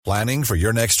Planning for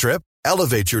your next trip?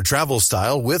 Elevate your travel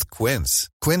style with Quince.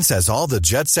 Quince has all the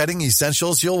jet-setting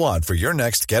essentials you'll want for your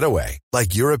next getaway,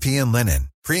 like European linen,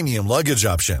 premium luggage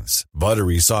options,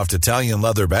 buttery soft Italian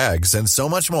leather bags, and so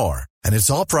much more. And it's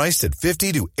all priced at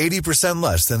 50 to 80%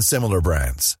 less than similar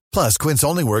brands. Plus, Quince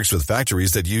only works with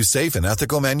factories that use safe and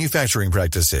ethical manufacturing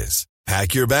practices.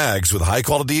 Pack your bags with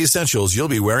high-quality essentials you'll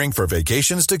be wearing for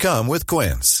vacations to come with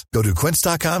Quince. Go to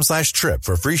quince.com/trip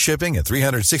for free shipping and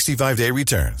 365-day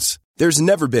returns. There's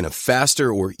never been a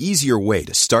faster or easier way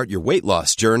to start your weight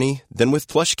loss journey than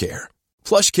with PlushCare.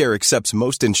 PlushCare accepts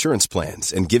most insurance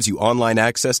plans and gives you online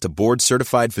access to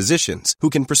board-certified physicians who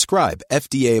can prescribe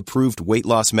FDA-approved weight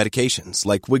loss medications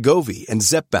like Wegovy and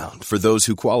Zepbound for those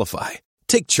who qualify.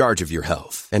 Take charge of your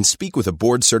health and speak with a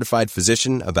board-certified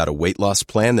physician about a weight loss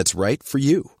plan that's right for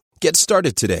you. Get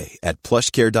started today at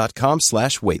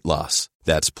plushcare.com/weightloss.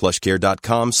 That's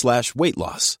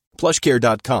plushcare.com/weightloss.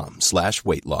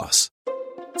 plushcare.com/weightloss.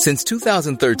 Since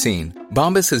 2013,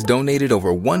 Bombas has donated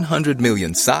over 100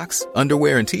 million socks,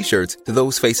 underwear, and T-shirts to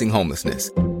those facing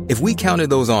homelessness. If we counted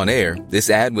those on air, this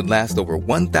ad would last over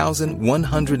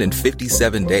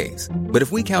 1,157 days. But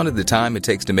if we counted the time it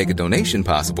takes to make a donation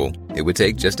possible, it would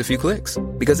take just a few clicks.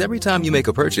 Because every time you make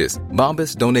a purchase,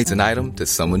 Bombas donates an item to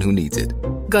someone who needs it.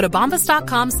 Go to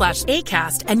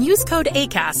bombas.com/ACAST and use code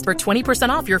ACAST for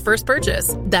 20% off your first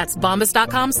purchase. That's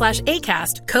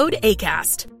bombas.com/ACAST, code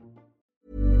ACAST.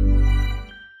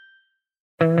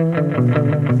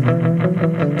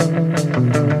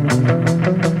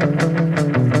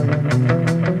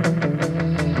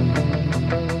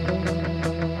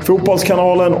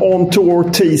 Fotbollskanalen On Tour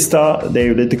tisdag. Det är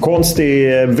ju lite konstig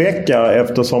vecka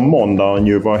eftersom måndagen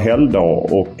ju var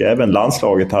helgdag och även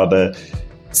landslaget hade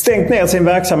stängt ner sin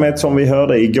verksamhet. Som vi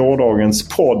hörde i gårdagens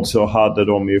podd så hade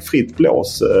de ju fritt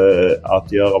blås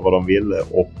att göra vad de ville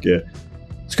och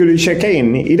skulle ju checka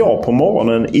in idag på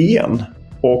morgonen igen.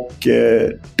 Och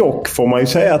dock får man ju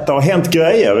säga att det har hänt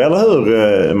grejer, eller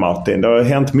hur Martin? Det har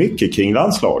hänt mycket kring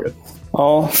landslaget.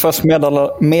 Ja, först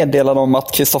meddelade de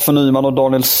att Kristoffer Nyman och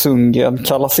Daniel Sundgren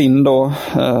kallas in då.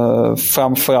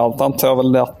 Framförallt antar jag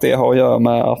väl att det har att göra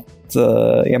med att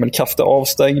Emil Kraft är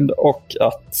avstängd och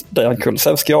att Dejan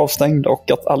Kulusevski är avstängd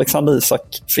och att Alexander Isak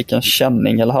fick en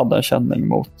känning eller hade en känning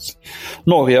mot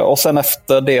Norge. Och sen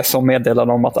efter det så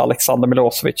meddelade de att Alexander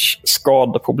Milosevic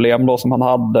skadeproblem då som han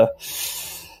hade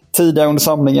tidigare under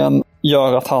samlingen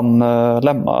gör att han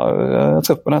lämnar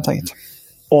truppen helt enkelt.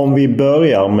 Om vi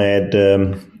börjar med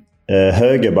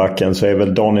högerbacken så är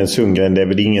väl Daniel Sundgren, det är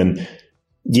väl ingen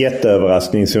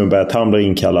jätteöverraskning som att han blir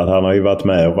inkallad. Han har ju varit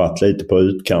med och varit lite på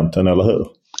utkanten, eller hur?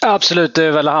 Absolut, det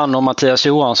är väl han och Mattias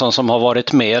Johansson som har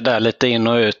varit med där lite in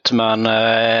och ut, men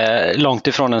långt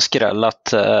ifrån en skräll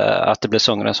att det blir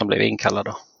Sundgren som blev inkallad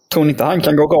då. Tror ni inte han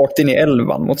kan gå rakt in i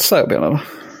 11 mot Serbien eller?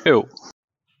 Jo.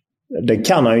 Det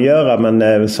kan han göra,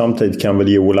 men samtidigt kan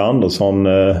väl Joel Andersson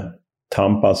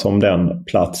tampas om den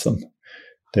platsen.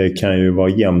 Det kan ju vara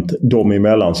jämnt dem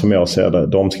emellan som jag ser det.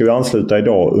 De ska ju ansluta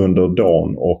idag under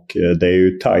dagen och det är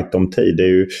ju tajt om tid. Det är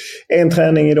ju en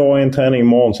träning idag, en träning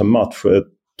imorgon som match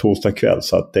torsdag kväll,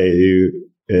 så att det är ju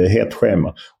helt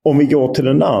schema. Om vi går till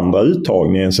den andra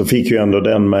uttagningen så fick ju ändå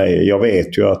den med. Jag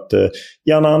vet ju att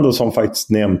Jan Andersson faktiskt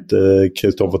nämnt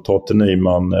Kristoffer Totte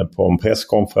Nyman på en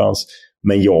presskonferens.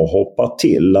 Men jag hoppar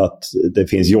till att det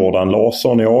finns Jordan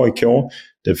Larsson i AIK.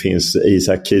 Det finns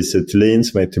Isak Kiese Thelin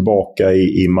som är tillbaka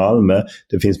i Malmö.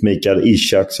 Det finns Mikael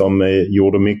Ishak som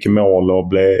gjorde mycket mål och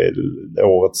blev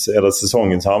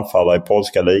säsongens anfallare i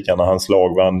polska ligan när hans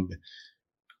lag vann.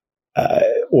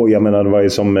 Och jag menar, det var ju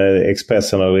som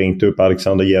Expressen har ringt upp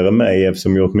Alexander Jeremejeff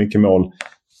som gjort mycket mål.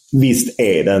 Visst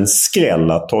är det en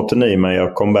skräll att Totte Nyman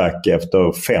gör comeback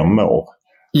efter 5 år?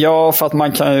 Ja, för att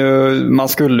man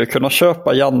skulle kunna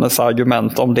köpa Jannes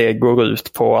argument om det går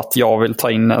ut på att jag vill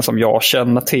ta in en som jag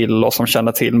känner till och som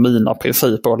känner till mina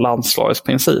principer och landslagets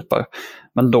principer.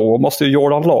 Men då måste ju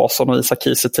Jordan Larsson och Isak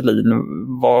Kiese Thelin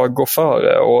gå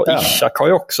före, och Ishak har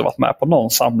ju också varit med på någon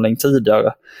samling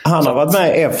tidigare. Han har varit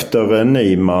med efter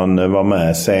Nyman var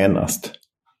med senast.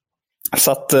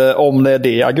 Så att om det är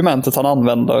det argumentet han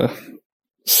använder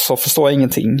så förstår jag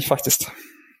ingenting faktiskt.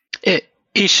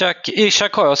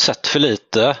 Ishak har jag sett för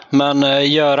lite,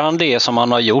 men gör han det som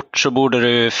han har gjort så borde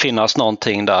det finnas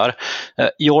någonting där.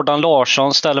 Jordan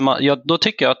Larsson då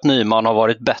tycker jag att Nyman har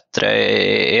varit bättre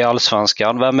i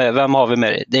Allsvenskan. Vem har vi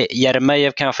med?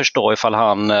 Jeremejeff kan jag förstå ifall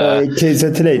han...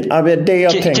 Kiese Thelin.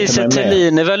 Kiese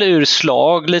Thelin är väl ur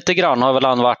slag lite grann, har väl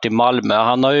han varit i Malmö.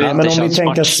 Han har ju inte men om vi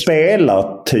tänker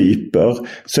spelartyper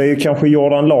så är ju kanske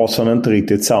Jordan Larsson inte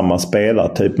riktigt samma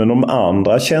spelartyp, men de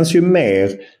andra känns ju mer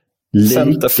lika.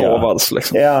 Centerforwards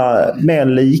liksom. Ja, mer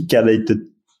lika lite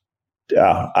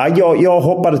Jag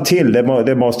hoppade till,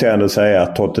 det måste jag ändå säga,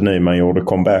 att Totte Nyman gjorde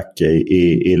comeback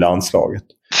i landslaget.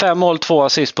 5 mål, 2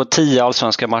 assist på 10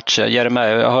 allsvenska matcher.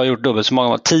 Jeremejeff har gjort dubbelt så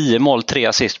många. 10 mål, 3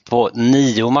 assist på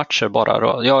 9 matcher bara.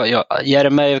 Då.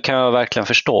 Jeremejeff kan jag verkligen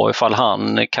förstå ifall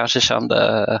han kanske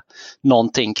kände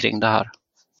någonting kring det här.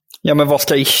 Ja, men vad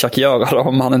ska Ishak göra då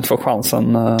om han inte får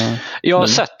chansen? Jag har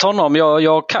sett honom.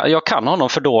 Jag kan honom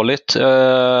för dåligt.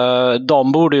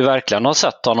 De borde ju verkligen ha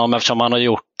sett honom eftersom han har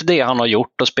gjort det han har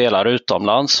gjort och spelar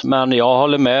utomlands. Men jag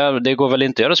håller med. Det går väl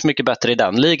inte att göra så mycket bättre i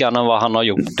den ligan än vad han har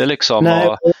gjort det liksom.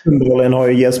 Nej, uppenbarligen har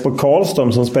ju Jesper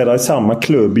Karlström som spelar i samma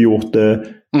klubb gjort det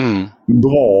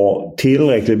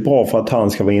tillräckligt bra för att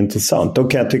han ska vara intressant. Då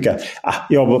kan jag tycka,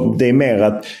 det är mer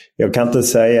att jag kan inte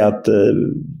säga att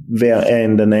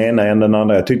en den ena än den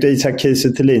andra. Jag tyckte Isak Kiese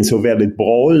Thelin såg väldigt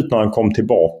bra ut när han kom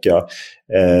tillbaka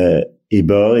i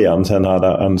början. Sen hade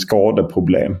han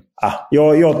skadeproblem.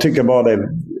 Jag tycker bara det är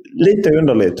lite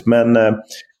underligt, men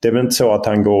det är väl inte så att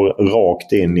han går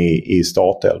rakt in i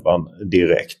startelvan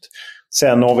direkt.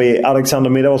 Sen har vi Alexander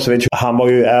Milosevic. Han var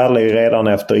ju ärlig redan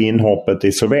efter inhoppet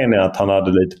i Slovenien att han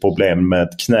hade lite problem med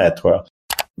ett knä, tror jag.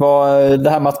 Det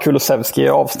här med att Kulusevski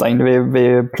är avstängd,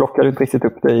 vi plockade inte riktigt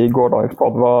upp det i gårdagens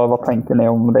podd. Vad tänker ni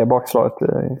om det bakslaget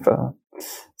för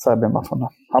Serbien-matchen?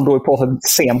 Han drog ju på sig ett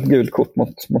sent gult kort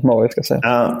mot Norge, ska jag säga.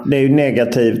 Ja, det är ju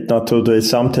negativt naturligtvis.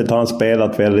 Samtidigt har han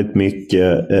spelat väldigt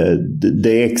mycket.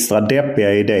 Det extra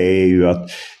deppiga i det är ju att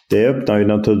det öppnar ju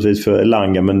naturligtvis för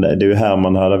Elanga, men det är ju här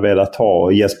man hade velat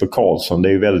ha Jesper Karlsson. Det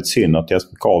är ju väldigt synd att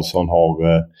Jesper Karlsson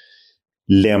har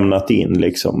lämnat in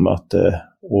liksom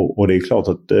och det är klart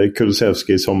att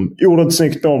Kulusevski som gjorde ett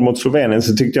snyggt mål mot Slovenien,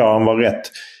 så tyckte jag han var rätt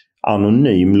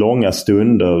anonym långa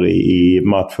stunder i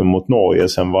matchen mot Norge.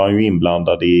 Sen var han ju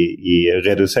inblandad i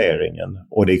reduceringen,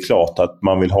 och det är klart att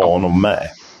man vill ha honom med.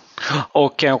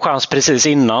 Och en chans precis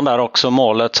innan där också,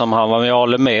 målet som han var med. Jag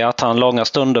håller med att han långa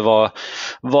stunder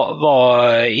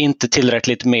var inte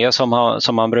tillräckligt med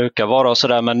som han brukar vara och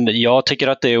sådär. Men jag tycker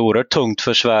att det är oerhört tungt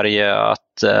för Sverige att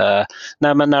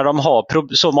när de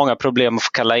har så många problem att få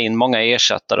kalla in många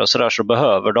ersättare och sådär, så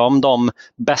behöver de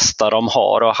bästa de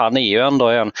har. Och han är ju ändå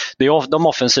det är de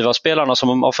offensiva spelarna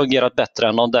som har fungerat bättre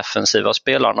än de defensiva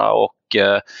spelarna, och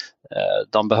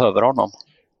de behöver honom.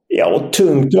 Ja, och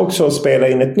tungt också att spela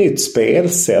in ett nytt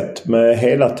spelsätt med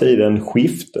hela tiden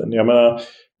skiften. Jag menar,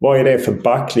 vad är det för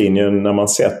backlinjen när man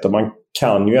sätter? Man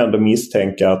kan ju ändå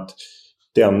misstänka att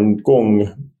den gång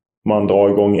man drar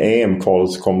igång EM-kval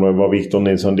så kommer det vara Victor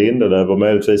Nilsson Lindelöf och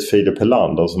möjligtvis Filip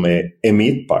Helander som är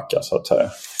mittbackar, så att säga.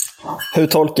 Hur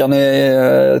tolkar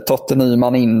ni Totte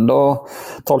Nyman in då?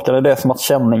 Tolkar ni det som att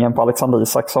känningen på Alexander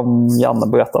Isak, som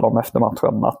Janne berättade om efter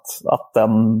matchen, att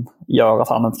den gör att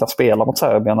han inte ska spela mot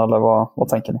Serbien, eller vad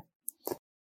tänker ni?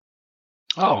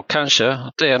 Ja, kanske.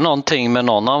 Det är någonting med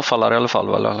någon anfallare i alla fall,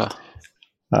 väl? Eller?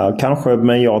 Ja, kanske,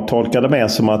 men jag tolkar det mer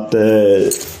som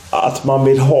att man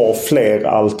vill ha fler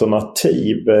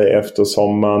alternativ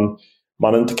eftersom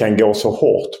man inte kan gå så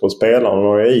hårt på spelarna.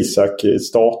 Och Isak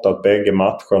startat bägge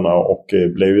matcherna och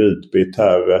blev utbytt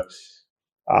här.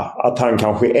 Att han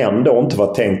kanske ändå inte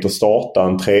var tänkt att starta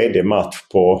en tredje match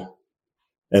på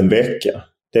en vecka.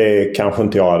 Det kanske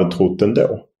inte jag hade trott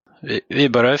ändå. Vi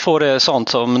börjar få det sånt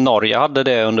som Norge hade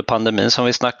det under pandemin, som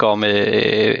vi snackade om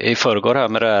i förrgår här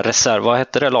med det här reserv. Vad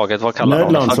hette det laget? Vad kallar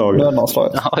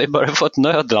Nödlandslaget. Ja, vi börjar få ett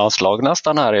nödlandslag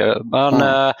nästan här. Men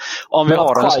om vi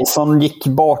har Quaison gick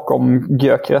bakom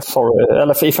Gyökeres,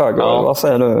 eller i förrgår. Ja. Vad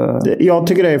säger du? Jag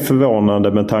tycker det är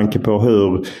förvånande med tanke på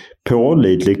hur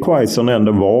pålitlig Quaison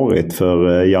ändå varit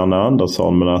för Janne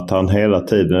Andersson, men att han hela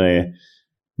tiden är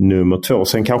nummer 2.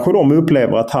 Sen kanske de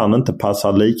upplever att han inte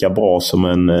passar lika bra som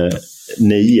en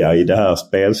nia i det här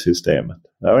spelsystemet.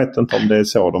 Jag vet inte om det är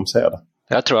så de ser det.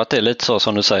 Jag tror att det är lite så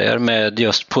som du säger med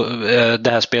just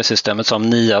det här spelsystemet som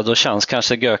nia. Då känns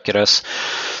kanske Gyökeres,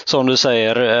 som du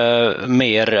säger,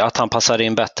 mer att han passar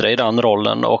in bättre i den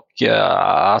rollen, och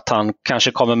att han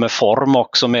kanske kommer med form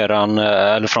också mer än,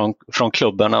 eller från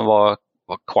klubben än vad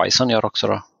Quaison gör också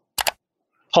då.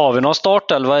 Har vi någon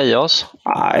startelva i oss?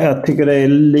 Jag tycker det är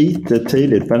lite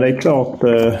tidigt, men det är klart.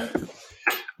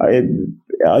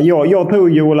 Jag tror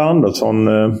Joel Andersson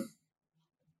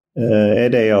är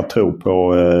det jag tror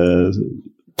på.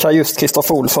 Just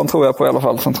Kristoffer Olsson tror jag på i alla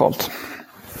fall centralt.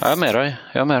 Jag är med dig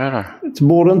där. Så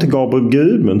borde inte Gabriel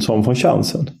Gudmundsson få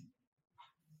chansen?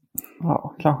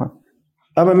 Ja, kanske.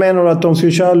 Ja, men menar du att de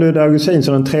skulle köra Ludde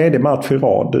Augustinsson en tredje match i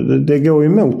rad? Det går ju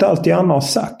emot allt det andra har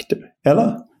sagt,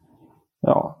 eller?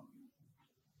 Ja,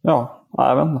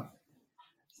 jag vet inte.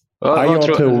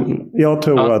 Jag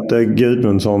tror att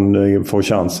Gudmundsson får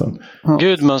chansen.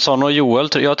 Gudmundsson och Joel,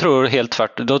 jag tror helt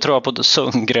tvärt. Då tror jag på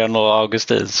Sundgren och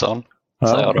Augustinsson.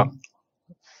 säger jag då.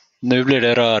 Nu blir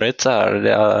det rörigt så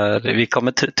här. Vi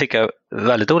kommer tycka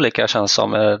väldigt olika, känns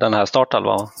som, den här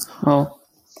starthalvan.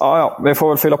 Ja, vi får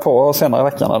väl fylla på senare i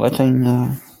veckan eller kring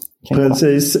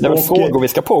precis. Det är frågor vi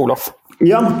ska på, Olof.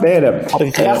 Ja, det är det. Har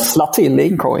det rasslat till i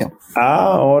inkorgen?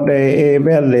 Ja, och det är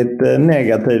väldigt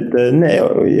negativt.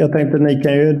 Jag tänkte ni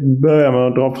kan ju börja med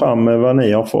att dra fram vad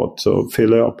ni har fått, så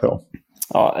fyller jag på.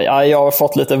 Ja, jag har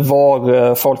fått lite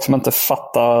folk som inte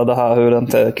fattar det här, hur det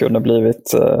inte kunde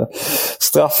blivit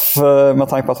straff med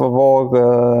tanke på att det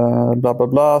var bla bla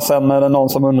bla. Sen är det någon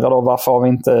som undrar då varför har vi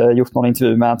inte gjort någon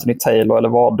intervju med Anthony Taylor eller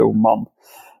VAR-domaren.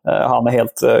 Han är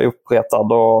helt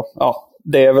uppretad och ja,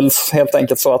 det är väl helt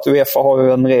enkelt så att UEFA har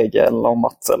ju en regel om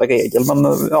att, eller regel,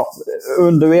 men ja,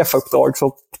 under UEFA-uppdrag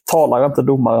så talar inte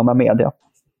domare med media.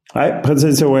 Nej,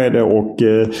 precis så är det, och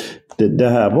det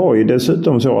här var ju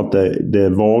dessutom så att det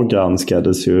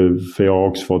VAR-granskades ju, för jag har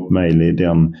också fått mejl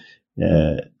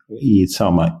i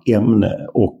samma ämne,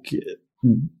 och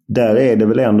där är det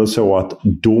väl ändå så att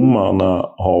domarna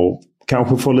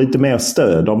kanske får lite mer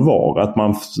stöd av VAR, att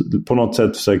man på något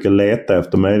sätt försöker leta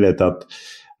efter möjlighet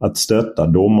att stötta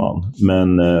domaren.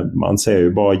 Men man ser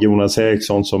ju bara Jonas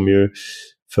Eriksson, som ju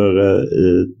för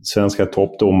svenska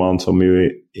toppdomaren, som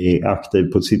ju är aktiv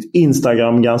på sitt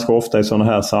Instagram ganska ofta i sådana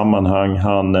här sammanhang.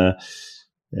 Han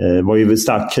var ju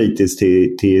starkt kritisk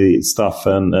till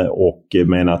straffen och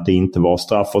menade att det inte var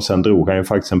straff. Och sen drog han ju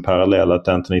faktiskt en parallell att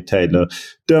Anthony Taylor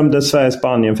dömde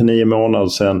Sverige-Spanien för 9 månader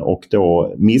sedan, och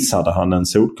då missade han en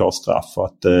solklar straff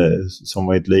som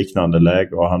var i ett liknande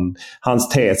läge. Och hans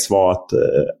tes var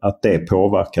att det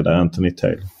påverkade Anthony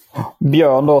Taylor.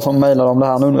 Björn då, som mejlade om det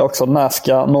här, undrar också: när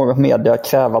ska något media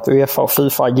kräva att UEFA och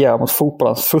FIFA agerar mot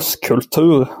fotbollens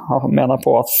fuskkultur? Han menar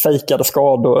på att fejkade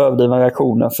skador och överdrivna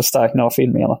reaktioner förstärkning av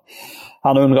filmningarna.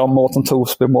 Han undrar om Mårten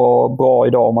Torsby mår bra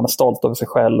idag, om han är stolt över sig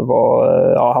själv, och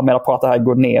han menar på att det här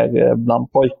går ner bland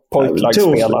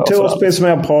pojklagsspelare. Torsby, som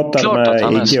jag pratade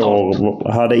med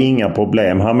igår, hade inga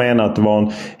problem. Han menar att det var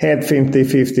en helt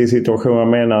 50-50 situation. Han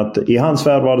menar att i hans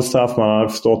värld var det straff, man hade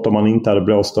förstått om man inte hade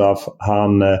blå straff.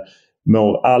 Han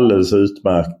mår alldeles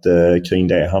utmärkt kring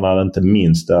det. Han hade inte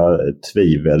minsta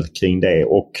tvivel kring det.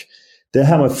 Och det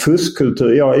här med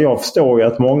fuskkultur, jag förstår ju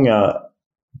att många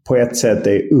på ett sätt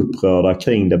är upprörda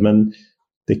kring det, men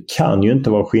det kan ju inte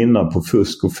vara skillnad på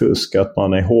fusk och fusk, att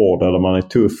man är hård eller man är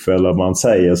tuff eller man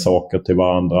säger saker till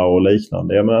varandra och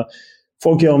liknande. Jag menar,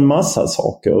 folk gör en massa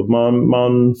saker.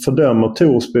 Man fördömer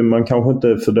Torsby, man kanske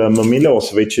inte fördömer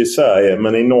Milosevic i Sverige,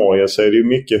 men i Norge så är det ju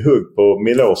mycket hugg på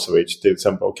Milosevic till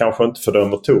exempel, och kanske inte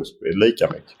fördömer Torsby lika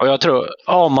mycket. Och jag tror,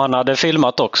 om han hade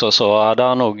filmat också så hade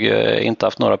han nog inte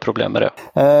haft några problem med det.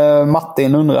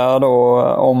 Martin undrar då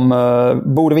om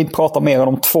borde vi inte prata mer om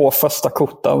de 2 första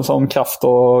korten som Kraft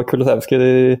och Kulusevski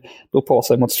drog på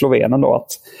sig mot Slovenien då. Att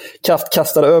Kraft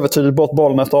kastade övertydligt bort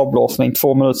bollen efter avblåsning,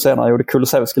 2 minuter senare gjorde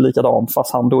Kulusevski likadant,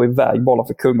 fast han drog iväg bollen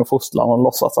för kung och fosterland och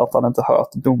låtsas att han inte hört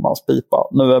domarens pipa.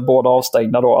 Nu är båda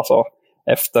avstängda då, alltså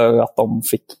efter att de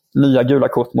fick nya gula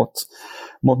kort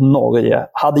mot Norge.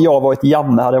 Hade jag varit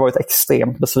Janne hade jag varit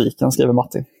extremt besviken, skriver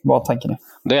Martin. Vad tänker ni?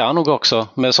 Det är nog också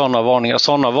med sådana varningar.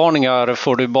 Sådana varningar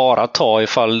får du bara ta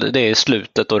ifall det är i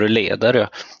slutet och du leder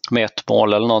med 1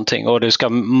 mål eller någonting och du ska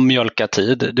mjölka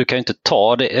tid. Du kan ju inte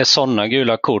ta det sådana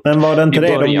gula kort. Men var det inte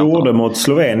det de gjorde mot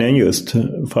Slovenien just?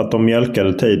 För att de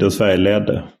mjölkade tid och Sverige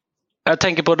ledde?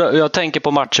 Jag tänker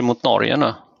på matchen mot Norge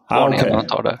nu. Okay.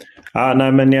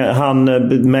 Nej, men han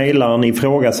mejlaren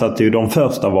ifrågasatte ju de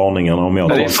första varningarna, om jag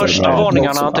det är första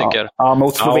varningarna han tycker. Ja,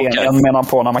 mot Slovenien menar han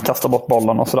på, när man kastar bort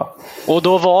bollen och sådär. Och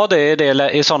då var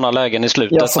det i sådana lägen i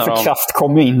slutet? Ja, så för Kraft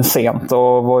kom ju in sent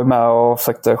och var ju med och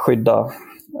försökte skydda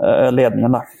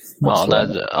ledningen där.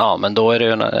 Ja, men då är det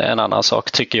ju en annan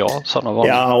sak, tycker jag. Sådana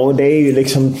varningar. Ja, och det är ju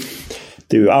liksom...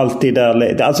 Det är ju alltid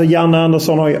där... Alltså Janne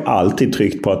Andersson har ju alltid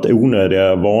tryckt på att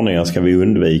onödiga varningar ska vi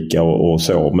undvika och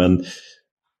så, men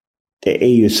det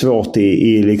är ju svårt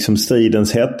i liksom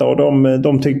stridens hetta, och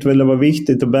de tyckte väl det var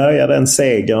viktigt att bärga den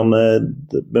segern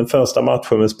den första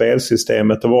matchen med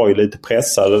spelsystemet, och var ju lite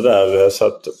pressade där, så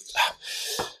att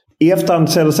i efterhand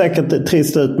ser det säkert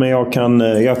trist ut, men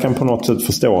jag kan på något sätt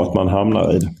förstå att man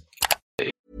hamnar i det.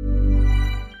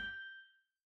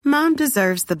 Mom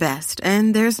deserves the best,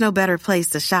 and there's no better place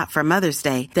to shop for Mother's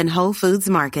Day than Whole Foods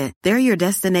Market. They're your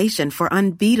destination for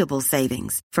unbeatable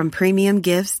savings, from premium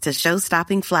gifts to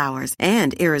show-stopping flowers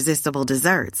and irresistible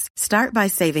desserts. Start by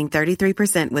saving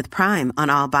 33% with Prime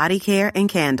on all body care and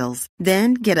candles.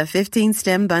 Then get a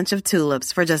 15-stem bunch of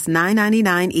tulips for just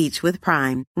 $9.99 each with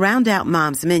Prime. Round out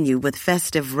Mom's menu with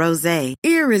festive rosé,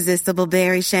 irresistible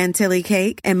berry chantilly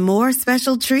cake, and more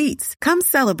special treats. Come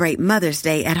celebrate Mother's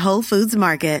Day at Whole Foods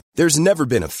Market. There's never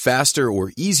been a faster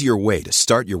or easier way to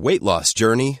start your weight loss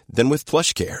journey than with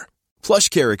PlushCare.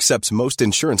 PlushCare accepts most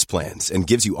insurance plans and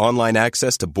gives you online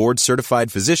access to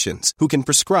board-certified physicians who can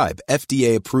prescribe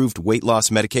FDA-approved weight loss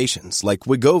medications like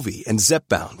Wegovy and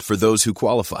Zepbound for those who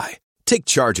qualify. Take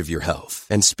charge of your health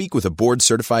and speak with a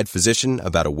board-certified physician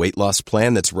about a weight loss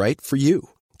plan that's right for you.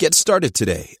 Get started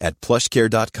today at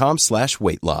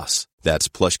plushcare.com/weightloss. That's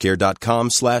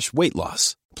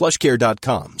plushcare.com/weightloss.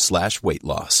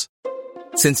 plushcare.com/weightloss.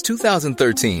 Since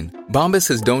 2013, Bombas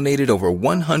has donated over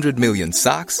 100 million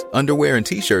socks, underwear, and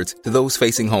T-shirts to those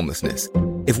facing homelessness.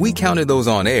 If we counted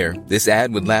those on air, this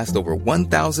ad would last over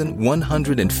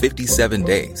 1,157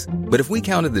 days. But if we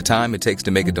counted the time it takes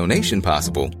to make a donation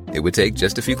possible, it would take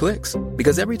just a few clicks.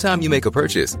 Because every time you make a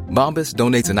purchase, Bombas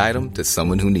donates an item to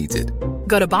someone who needs it.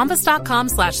 Go to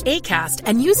bombas.com/ACAST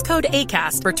and use code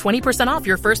ACAST for 20% off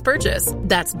your first purchase.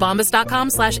 That's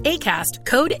bombas.com/ACAST,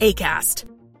 code ACAST.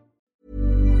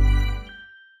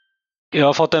 Jag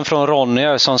har fått en från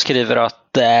Ronny som skriver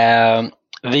att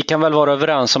vi kan väl vara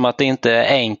överens om att det inte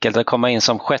är enkelt att komma in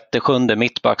som 6:e, 7:e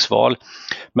mittbacksval.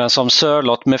 Men som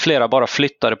Sörlott med flera bara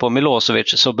flyttade på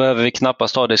Milosevic så behöver vi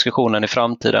knappast ha diskussionen i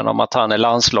framtiden om att han är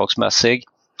landslagsmässig.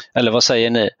 Eller vad säger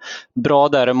ni? Bra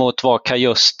däremot var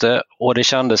Kajuste och det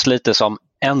kändes lite som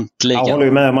äntligen. Jag håller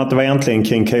ju med om att det var äntligen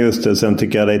kring Kajuste. Sen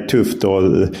tycker jag det är tufft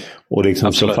att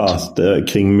liksom slå fast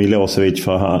kring Milosevic.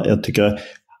 För jag tycker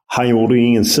han gjorde ju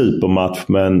ingen supermatch,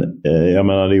 men jag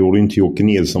menar det gjorde inte Jocke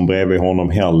Nilsson bredvid honom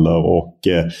heller. Och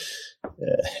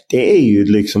det är ju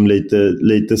liksom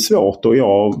lite svårt. Och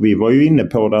vi var ju inne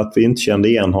på det att vi inte kände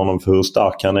igen honom för hur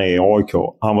stark han är i AIK.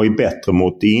 Han var ju bättre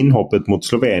mot inhoppet mot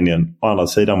Slovenien. Å andra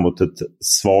sidan mot ett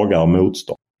svagare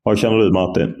motstånd. Vad känner du,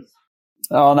 Martin?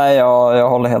 Ja, nej, jag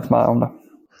håller helt med om det.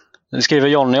 Nu skriver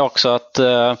Johnny också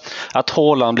att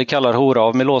Haaland blir kallad hora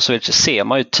av Milosevic ser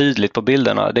man ju tydligt på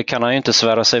bilderna. Det kan han ju inte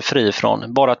svära sig fri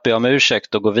från. Bara att be om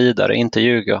ursäkt och gå vidare, inte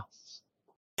ljuga.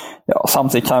 Ja,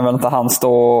 samtidigt kan väl inte han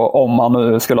stå, om han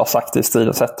nu skulle ha sagt det i stil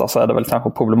och sätta, så är det väl kanske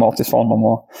problematiskt för honom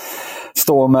att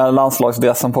stå med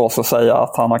landslagsdressen på sig och säga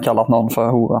att han har kallat någon för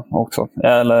hora också.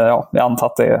 Eller ja, jag antar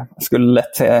att det skulle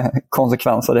lätt till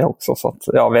konsekvenser det också. Så att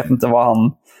jag vet inte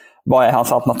vad är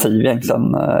hans alternativ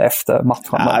egentligen efter matchen?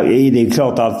 Ja, det är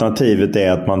klart alternativet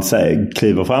är att man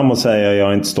kliver fram och säger jag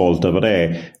är inte stolt över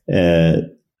det.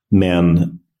 Men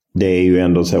det är ju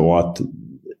ändå så att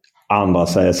andra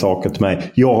säger saker till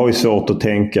mig. Jag har ju svårt att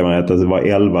tänka mig att det var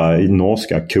 11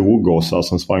 norska kogossar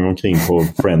som sprang omkring på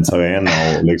Friends Arena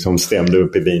och liksom stämde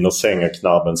upp i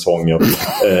Wienersängerknarben-sånger.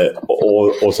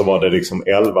 Och så var det liksom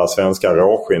 11 svenska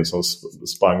råskinn som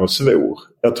sprang och svor.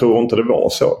 Jag tror inte det var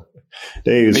så.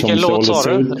 Det är ju vilken som låt sa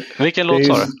du? Vilken låt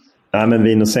sa du? Nej, men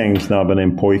Wienersängerknarben är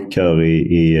en pojkkör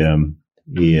i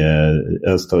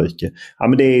Österrike. Ja,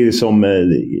 men det är ju som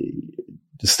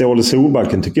Ståle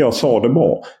Solbacken tycker jag sa det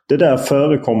bra. Det där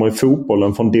förekommer i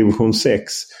fotbollen från division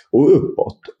 6 och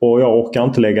uppåt. Och jag orkar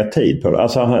inte lägga tid på det.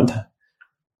 Alltså,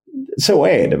 så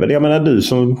är det väl. Jag menar, du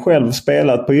som själv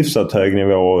spelat på hyfsat hög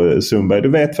nivå, Sundberg, du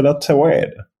vet väl att så är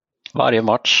det. Varje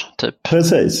match, typ.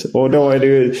 Precis. Och då är det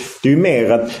är ju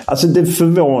mer att alltså det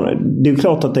är ju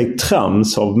klart att det är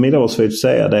trams av Milosevic att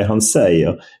säga det han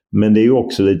säger. Men det är ju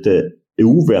också lite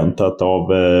oväntat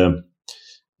av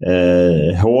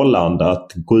Haaland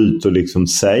att gå ut och liksom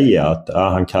säga att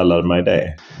han kallade mig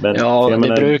det. Men, ja,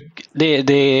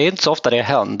 det är inte så ofta det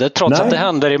händer. Trots att det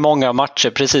händer i många matcher,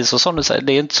 precis och som du säger.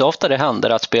 Det är inte så ofta det händer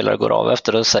att spelare går av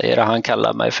efter och säger att han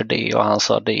kallar mig för det och han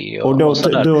sa det. Och då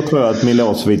tror jag att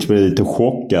Milosevic blev lite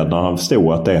chockad när han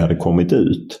förstod att det hade kommit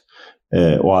ut.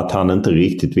 Och att han inte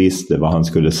riktigt visste vad han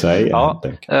skulle säga. Ja,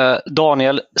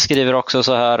 Daniel skriver också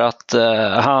så här att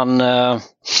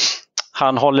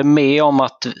han håller med om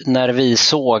att när vi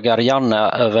sågar Janne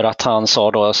över att han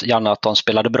sa då Janne att de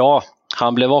spelade bra.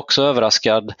 Han blev också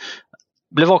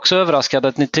överraskad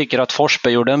att ni tycker att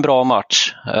Forsberg gjorde en bra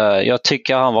match. Jag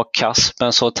tycker han var kass,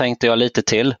 men så tänkte jag lite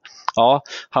till. Ja,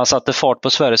 han satte fart på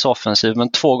Sveriges offensiv,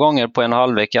 men 2 gånger på en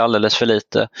halvlek är alldeles för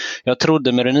lite. Jag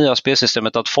trodde med det nya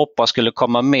spelsystemet att Foppa skulle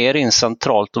komma mer in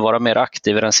centralt och vara mer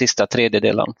aktiv i den sista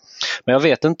tredjedelen. Men jag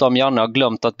vet inte om Janne har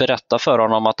glömt att berätta för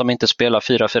honom att de inte spelar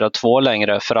 4-4-2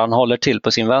 längre, för han håller till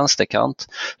på sin vänsterkant.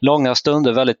 Långa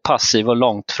stunder, väldigt passiv och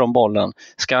långt från bollen.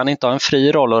 Ska han inte ha en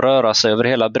fri roll och röra sig över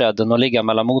hela bredden och ligga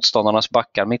mellan motståndarnas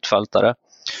backar, mittfältare?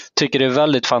 Tycker det är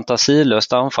väldigt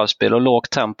fantasilöst anfallsspel och lågt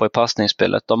tempo i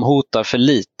passningsspelet. De hotar för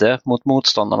lite mot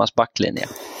motståndarnas backlinje.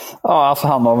 Ja, alltså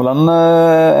han har väl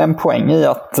en poäng i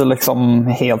att liksom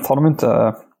helt har de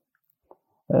inte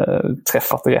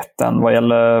träffat rätt än vad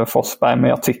gäller Forsberg. Men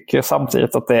jag tycker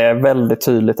samtidigt att det är väldigt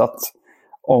tydligt att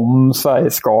om Sverige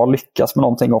ska lyckas med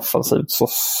någonting offensivt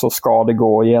så ska det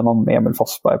gå genom Emil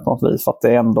Forsberg på något vis. För att det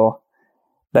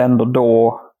är ändå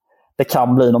då det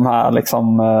kan bli de här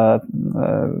liksom,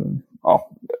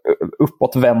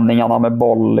 uppåtvändningarna med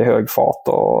boll i hög fart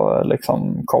och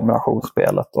liksom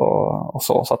kombinationsspelet och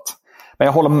så. Så att, men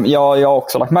jag har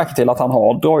också lagt märke till att han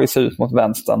har dragit sig ut mot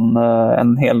vänstern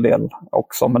en hel del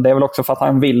också. Men det är väl också för att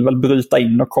han vill väl bryta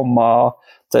in och komma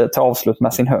till avslut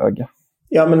med sin höger.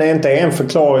 Ja, men är inte en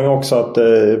förklaring också att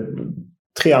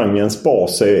triangelns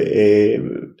bas är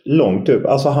långt upp?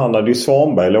 Alltså han hade ju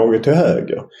Svanberg låg till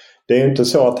höger. Det är ju inte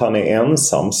så att han är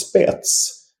ensam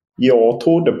spets. Jag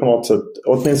trodde på något sätt,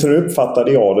 åtminstone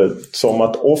uppfattade jag det som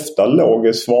att ofta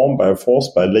låg Svanberg och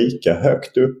Forsberg lika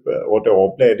högt uppe. Och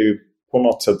då blev det ju på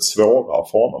något sätt svårare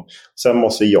för honom. Sen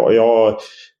måste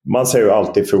man ser ju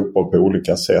alltid fotboll på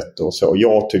olika sätt och så.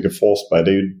 Jag tycker Forsberg,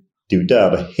 det är ju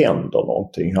där det händer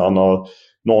någonting. Han har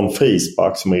någon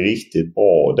frispark som är riktigt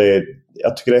bra.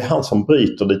 Jag tycker det är han som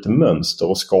bryter lite mönster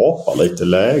och skapar lite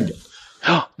lägen.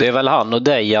 Ja, det är väl han och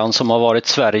Dejan som har varit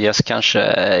Sveriges kanske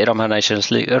i de här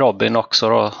Nations League. Robin också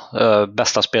då,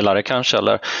 bästa spelare kanske.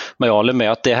 Men jag håller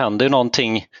med att det händer ju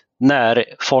någonting när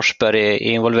Forsberg är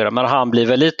involverad. Men han blir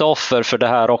väl lite offer för det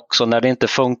här också när det inte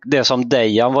funkar. Det som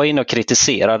Dejan var inne och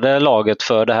kritiserade laget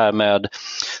för det här med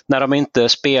när de inte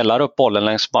spelar upp bollen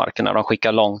längs marken, när de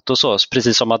skickar långt och så.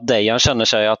 Precis som att Dejan känner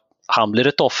sig att han blir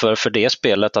ett offer för det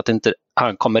spelet, att inte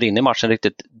han kommer in i matchen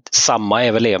riktigt. Samma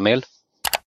är väl Emil.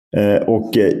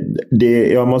 Och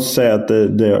jag måste säga att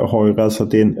det har ju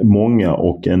rasat in många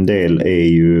och en del är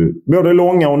ju både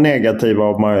långa och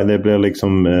negativa. Det blir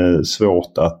liksom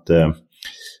svårt att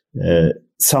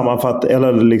sammanfatta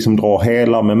eller liksom dra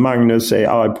hela. Men Magnus är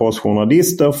arg på oss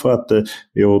journalister för att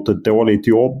vi har gjort ett dåligt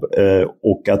jobb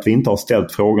och att vi inte har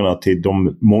ställt frågorna till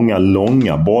de många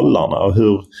långa bollarna.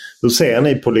 Hur ser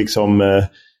ni på liksom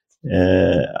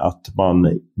att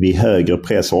man vid högre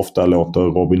press ofta låter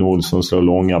Robin Olsson slå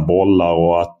långa bollar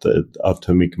och att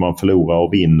hur mycket man förlorar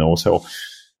och vinner och så.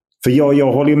 För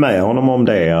jag håller ju med honom om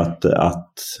det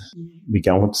att vi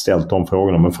kanske inte ställt de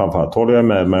frågorna, men framförallt håller jag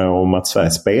med om att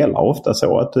Sverige spelar ofta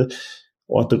så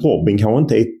att Robin kanske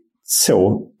inte är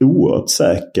så oerhört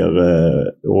säker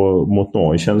och mot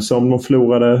Norge känns som de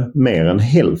förlorade mer än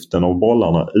hälften av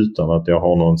bollarna utan att jag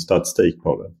har någon statistik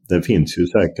på det. Det finns ju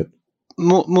säkert.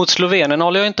 Mot Slovenien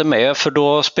håller jag inte med, för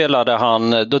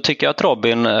då tycker jag att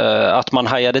Robin, att man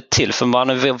hajade till, för man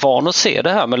är van att se det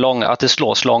här med att det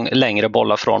slås längre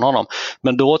bollar från honom.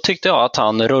 Men då tyckte jag att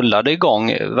han rullade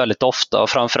igång väldigt ofta och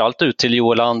framförallt ut till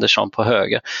Joel Andersson på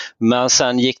höger. Men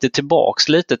sen gick det tillbaks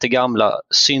lite till gamla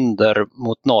synder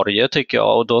mot Norge tycker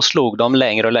jag, och då slog de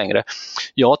längre och längre.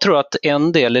 Jag tror att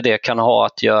en del i det kan ha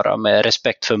att göra med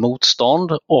respekt för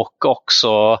motstånd och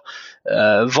också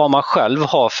vad man själv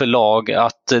har för lag,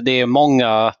 att det är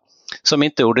många som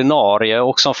inte är ordinarie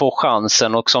och som får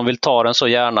chansen och som vill ta den så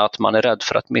gärna att man är rädd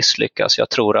för att misslyckas. Jag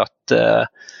tror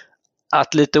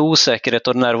att lite osäkerhet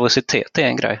och nervositet är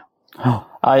en grej.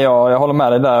 Ja, jag håller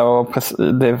med dig där, och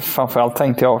framförallt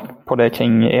tänkte jag på det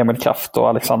kring Emil Kraft och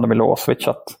Alexander Milosevic,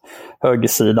 att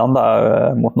högersidan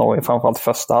där mot Norge, framförallt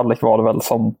första halvlek var det väl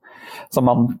som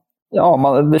man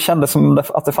det kändes som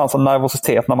att det fanns en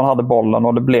nervositet när man hade bollen,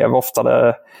 och det blev ofta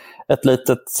ett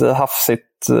litet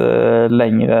hafsigt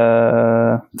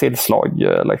längre tillslag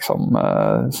liksom,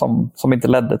 som inte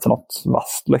ledde till något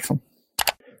vasst liksom.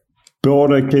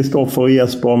 Både Kristoffer och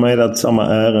Jesper har meddelat samma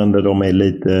ärende. De är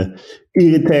lite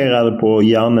irriterade på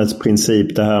Jannes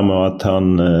princip, det här med att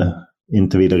han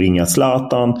inte ville ringa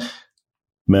Zlatan.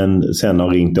 Men sen har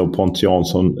ringt då Pontus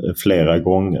Jansson flera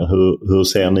gånger. Hur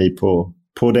ser ni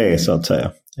på det så att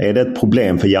säga? Är det ett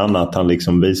problem för Janne att han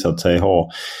liksom visat sig ha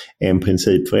en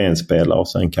princip för en spelare och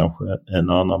sen kanske en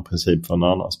annan princip för en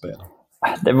annan spelare?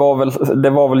 Det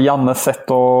var väl Jannes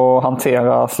sätt att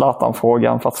hantera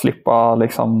Zlatan-frågan för att slippa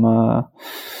liksom,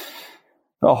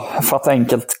 för att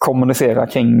enkelt kommunicera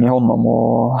kring honom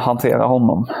och hantera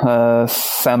honom.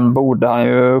 Sen borde han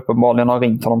ju uppenbarligen ha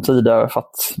ringt honom tidigare, för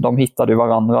att de hittade ju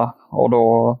varandra och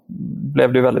då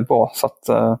blev det ju väldigt bra. Så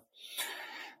att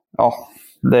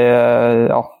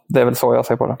det är väl så jag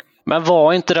ser på det. Men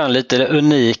var inte den lite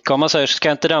unik? Om man säger,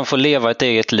 ska inte den få leva ett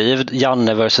eget liv,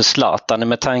 Janne versus Zlatan,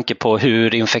 med tanke på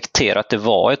hur infekterat det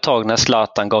var ett tag när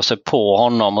Zlatan gav sig på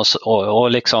honom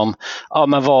och liksom,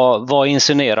 men vad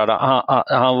insinuerade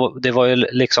han? Det var ju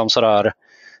liksom sådär,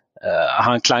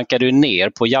 han klankade ju ner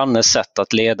på Jannes sätt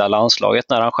att leda landslaget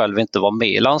när han själv inte var med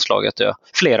i landslaget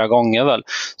flera gånger väl.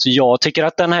 Så jag tycker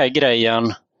att den här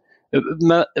grejen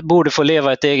borde få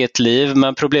leva ett eget liv,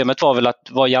 men problemet var väl att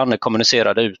vad Janne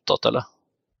kommunicerade utåt, eller?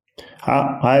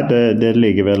 Nej, det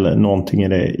ligger väl någonting i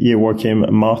det. Joakim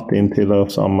Martin tillhör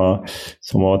samma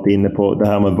som har varit inne på det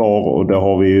här med VAR, och det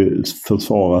har vi ju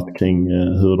försvarat kring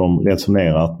hur de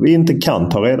resonerar. Att vi inte kan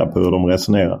ta reda på hur de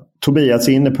resonerar. Tobias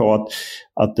är inne på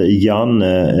att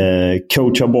Janne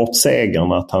coachar bort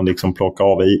segern, att han liksom plockar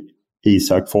av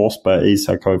Isak Forsberg.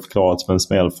 Isak har ju förklarat som en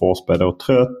smäll, Forsberg då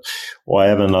trött, och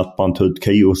även att man tog ut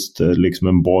Kajust liksom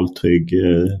en bolltrygg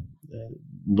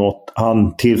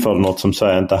han tillförde något som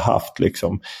Sverige inte haft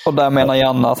liksom. Och där menar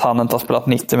Janne att han inte har spelat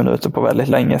 90 minuter på väldigt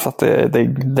länge, så att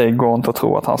det går inte att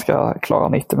tro att han ska klara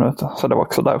 90 minuter. Så det var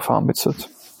också därför han byts ut.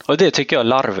 Och det tycker jag är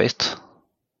larvigt.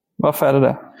 Varför är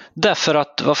det? Därför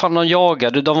att vad fan, de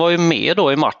jagade, de var ju med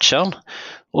då i matchen.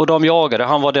 Och de jagade,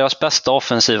 han var deras bästa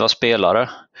offensiva spelare.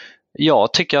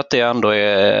 Jag tycker att det ändå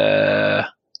är...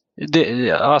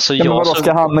 Alltså men då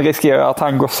ska han riskera att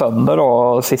han går sönder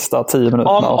då sista 10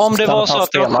 minuterna? Om det var så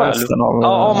att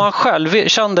om han själv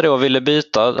kände det och ville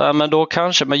byta, men då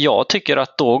kanske, men jag tycker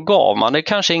att då gav man det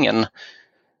kanske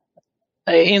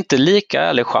inte lika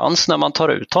ärlig chans när man tar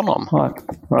ut honom.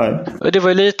 Nej. Det var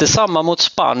ju lite samma mot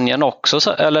Spanien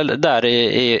också, eller där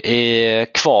i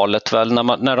kvalet väl,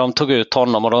 när de tog ut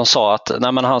honom och de sa att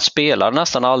nej, men han spelar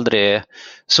nästan aldrig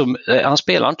han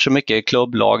spelar inte så mycket i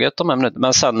klubblaget,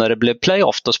 men sen när det blev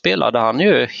playoff då spelade han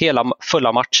ju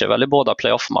fulla matcher väl i båda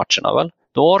playoff-matcherna väl.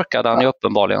 Då orkade han ju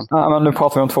uppenbarligen. Ja, men nu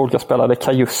pratar vi om 2 olika spelare. Det är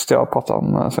Kajust jag pratar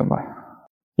om, Sundberg.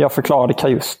 Jag förklarade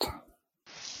Kajust.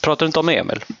 Pratar du inte om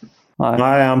Emil?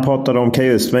 Nej, han pratade om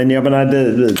Kajust. Men jag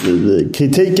menar,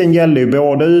 kritiken gäller ju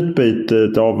både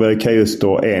utbytet av Kajust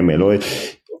och Emil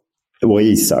och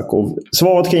Isak. Och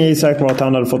svaret kring Isak var att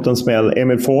han hade fått en smäll.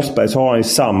 Emil Forsberg så har han ju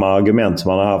samma argument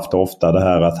som han har haft ofta. Det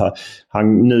här att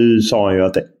nu sa han ju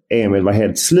att Emil var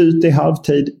helt slut i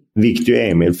halvtid, vilket ju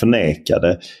Emil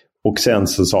förnekade. Och sen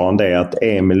så sa han det att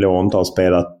Emil då inte har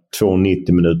spelat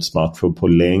 290 minuters matcher på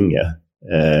länge.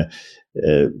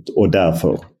 Och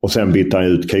därför. Och sen bytte han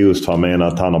ut Kajust, för han menar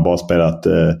att han har bara spelat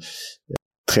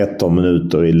 13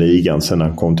 minuter i ligan sedan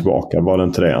han kom tillbaka. Var det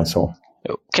inte det han sa?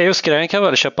 Kajust-grejen kan jag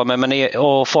väl köpa med,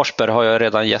 och Forsberg har jag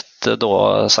redan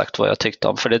sagt vad jag tyckte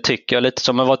om. För det tycker jag lite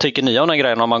som, men vad tycker ni om den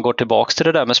grejen om man går tillbaka till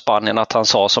det där med Spanien, att han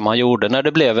sa som han gjorde när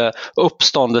det blev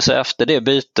uppståndelse efter det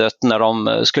bytet när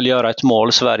de skulle göra ett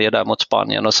mål, Sverige där mot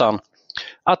Spanien, och sen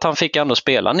att han fick ändå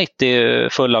spela 90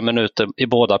 fulla minuter i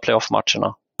båda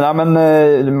playoff-matcherna. Ja,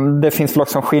 men det finns väl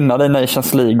också en skillnad i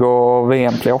Nations League och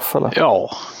VM-playoff, eller? Ja,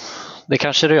 det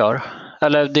kanske det gör.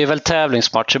 Eller det är väl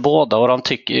tävlingsmatcher båda, och de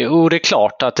tycker, det är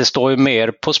klart att det står ju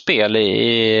mer på spel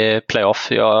i playoff.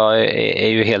 Jag är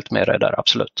ju helt med det där,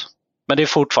 absolut. Men det är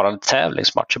fortfarande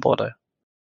tävlingsmatcher båda.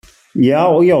 Ja,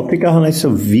 och jag tycker han är så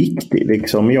viktig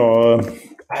liksom.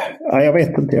 Jag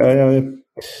vet inte.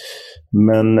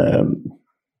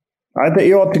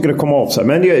 Jag tycker det kommer av sig.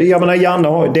 Men jag menar,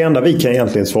 Janne det enda vi kan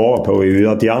egentligen svara på är ju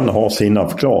att Janne har sina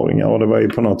förklaringar. Och det var ju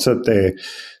på något sätt det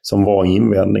som var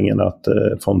invändningen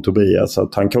från Tobias,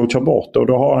 att han coachar bort. Och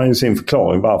då har han ju sin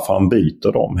förklaring varför han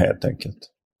byter dem helt enkelt.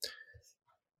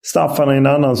 Staffan är en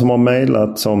annan som har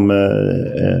mejlat som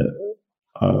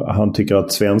han tycker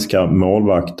att svenska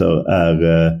målvakter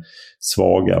är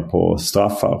svaga på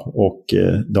straffar, och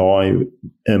det har ju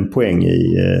en poäng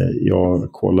i.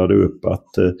 Jag kollade upp att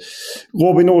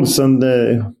Robin Olsen,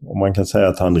 om man kan säga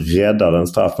att han räddade en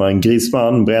straff, men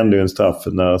Griezmann brände ju en straff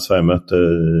när Sverige mötte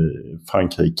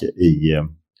Frankrike i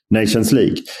Nations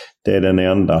League. Det är den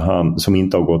enda han som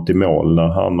inte har gått i mål när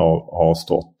han har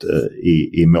stått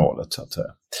i målet så att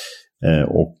säga.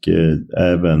 Och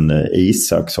även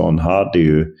Isaksson hade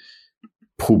ju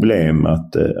problem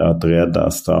att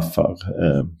rädda straffar.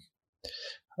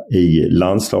 I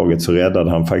landslaget så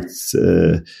räddade han faktiskt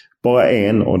bara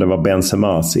en, och det var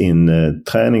Benzemas i en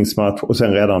träningsmatch, och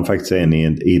sen räddade han faktiskt en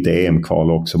i ett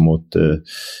EM-kval också mot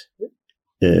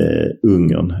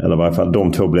Ungern, eller i varje fall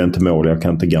de 2 blev inte mål. Jag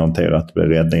kan inte garantera att det blev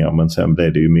räddningar, men sen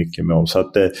blev det ju mycket mål. Så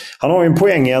att han har ju en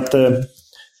poäng i att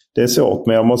det är svårt,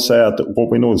 men jag måste säga att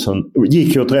Robin Olsson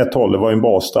gick ju åt rätt håll. Det var en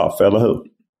bra straff, eller hur?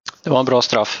 Det var en bra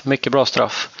straff, mycket bra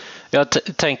straff. Jag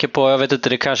tänker på, jag vet inte,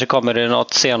 det kanske kommer i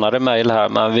något senare mejl här,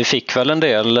 men vi fick väl en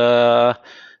del,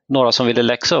 några som ville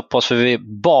läxa upp oss för vi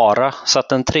bara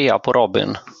satt en 3 på Robin.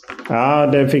 Ja,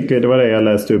 det var det jag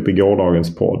läste upp i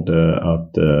gårdagens podd,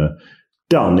 att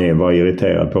Danny var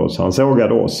irriterad på oss. Han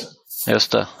sågade oss.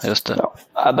 Just det.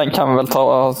 Ja, den kan vi väl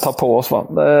ta på oss, va?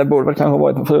 Det borde väl kanske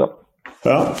varit en 4.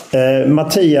 Ja.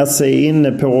 Mattias är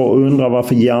inne på och undrar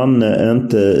varför Janne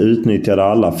inte utnyttjade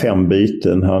alla 5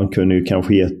 byten. Han kunde ju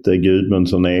kanske gett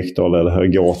Gudmundsson, Ekdal eller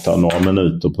Högåta några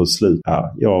minuter på slut.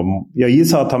 Ja, jag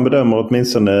gissar att han bedömer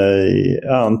åtminstone,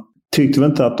 han tyckte väl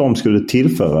inte att de skulle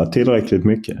tillföra tillräckligt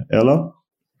mycket, eller?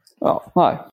 Ja,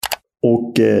 nej.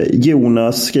 Och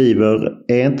Jonas skriver,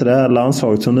 är inte det här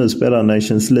landslaget som nu spelar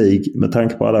Nations League med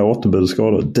tanke på alla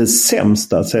återbudskador det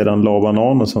sämsta sedan Laban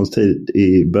Arnessons tid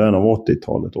i början av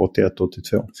 80-talet,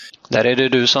 81-82? Där är det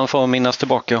du som får minnas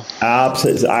tillbaka. Ja,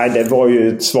 precis. Nej, det var ju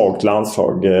ett svagt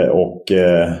landslag och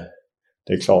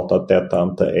det är klart att detta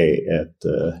inte är ett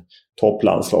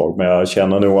topplandslag, men jag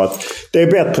känner nog att det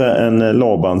är bättre än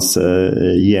Labans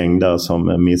gäng där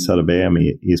som missade VM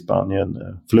i Spanien.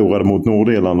 Förlorade mot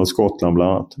Nordirland och Skottland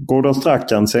bland annat. Gordon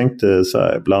Strachan sänkte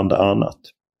Sverige bland annat.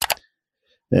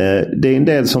 Det är en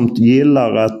del som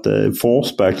gillar att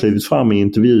Forsberg klivit fram i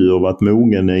intervjuer och varit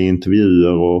mogen i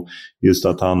intervjuer och just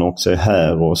att han också är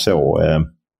här och så.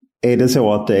 Är det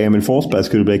så att Emil Forsberg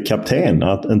skulle bli kapten,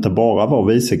 att inte bara vara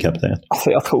vicekapten? Alltså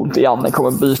jag tror inte Janne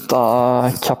kommer byta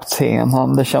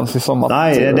kapten. Det känns ju som att...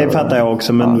 Nej, det fattar jag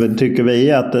också. Men tycker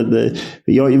vi att...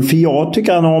 För jag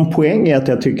tycker han har en poäng i att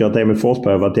jag tycker att Emil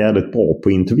Forsberg har varit jävligt bra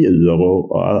på intervjuer.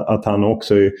 Och att han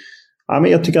också... Ja,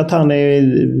 men jag tycker att han är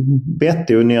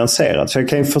vettig och nyanserad. Så jag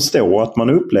kan ju förstå att man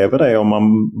upplever det om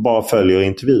man bara följer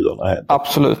intervjuerna.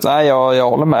 Absolut. Nej, jag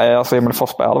håller med. Alltså Emil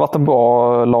Forsberg hade varit en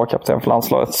bra lagkapten för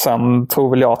landslaget. Sen tror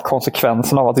väl jag att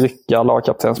konsekvensen av att rycka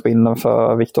lagkaptensbindeln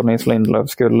för Victor Nils Lindelöf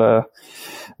skulle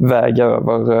väga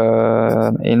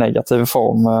över i negativ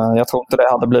form. Jag tror inte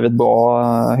det hade blivit bra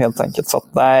helt enkelt. Så att,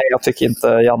 nej, jag tycker inte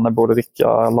Janne borde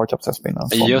rycka lagkaptensbindeln.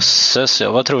 Jösses,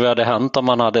 vad tror vi hade hänt om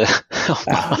man hade...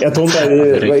 Jag tror inte,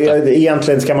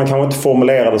 egentligen ska man kanske inte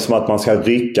formulera det som att man ska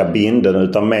rycka binden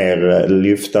utan mer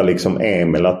lyfta liksom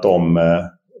Emil att de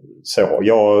så.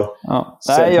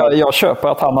 Nej, jag köper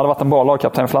att han hade varit en bra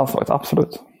lagkapten för landslaget,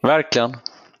 absolut. Verkligen.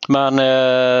 Men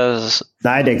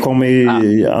nej, det kommer ju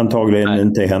antagligen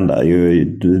inte hända.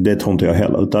 Det tror inte jag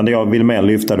heller. Utan jag vill mer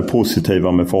lyfta det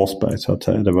positiva med Forsberg. Så att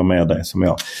det var mer det som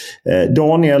jag...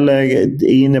 Daniel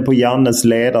är inne på Jannes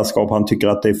ledarskap. Han tycker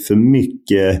att det är för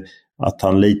mycket att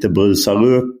han lite brusar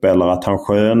upp eller att han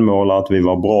skönmålar att vi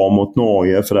var bra mot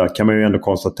Norge. För där kan man ju ändå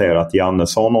konstatera att Janne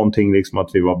sa någonting liksom att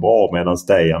vi var bra medan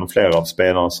Dejan och flera av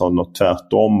spelarna sa något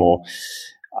tvärtom. Och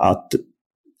att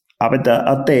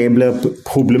det blir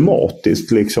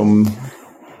problematiskt liksom.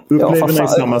 Upplever ni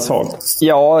samma sak?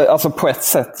 Ja, alltså på ett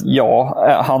sätt ja.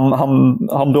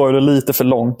 Han drar det lite för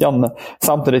långt, Janne.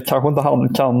 Samtidigt kanske inte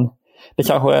han kan... Det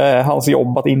kanske är hans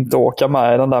jobb att inte åka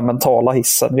med i den där mentala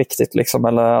hissen riktigt liksom.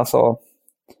 Eller alltså...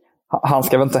 Han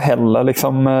ska väl inte heller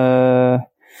liksom...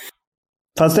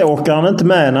 Fast det åker han inte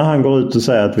med när han går ut och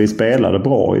säger att vi spelade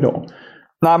bra idag.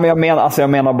 Nej, men jag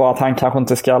menar bara att han kanske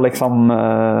inte ska liksom...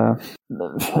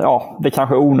 det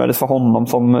kanske är onödigt för honom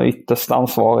som ytterst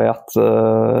ansvarig att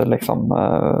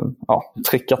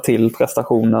trycka till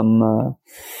prestationen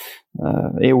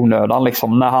i onödan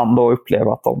liksom, när han då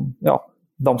upplever att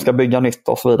de ska bygga nytt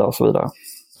och så vidare och så vidare.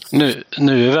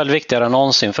 Nu är det väl viktigare än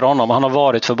någonsin för honom. Han har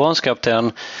varit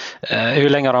förbundskapten. Hur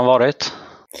länge har han varit?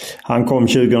 Han kom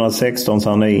 2016 så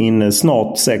han är inne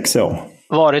snart 6 år.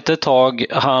 Varit ett tag.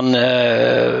 Han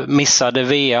missade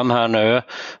VM här nu.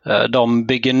 De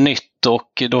bygger nytt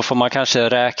och då får man kanske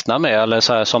räkna med eller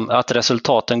så här, som att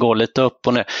resultaten går lite upp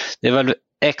och ner. Det är väl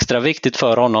extra viktigt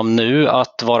för honom nu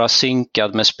att vara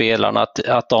synkad med spelarna.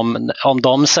 Att om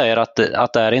de säger att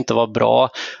det här inte var bra,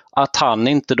 att han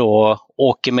inte då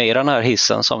åker med i den här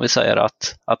hissen som vi säger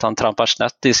att han trampar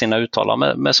snett i sina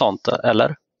uttalanden med sånt,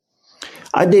 eller?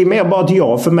 Det är mer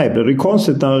bara att för mig blir det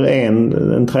konstigt när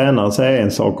en tränare säger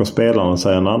en sak och spelarna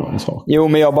säger en annan sak. Jo,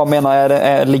 men jag bara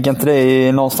menar, ligger inte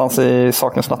det någonstans i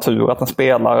sakens natur att en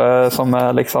spelare som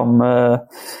är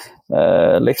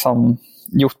liksom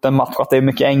gjort en match, att det är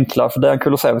mycket enklare för Dejan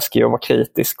Kulusevski att vara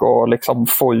kritisk och liksom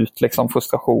få ut liksom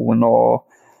frustration och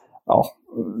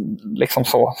liksom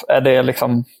så. Är det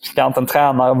liksom, ska inte en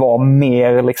tränare vara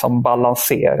mer liksom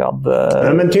balanserad?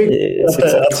 Men tycker du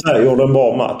att Sverige gjorde en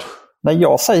bra match? Nej,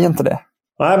 jag säger inte det.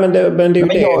 Nej, men det är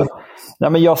det. Nej,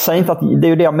 men jag säger inte att det är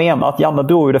ju det jag menar, att Janne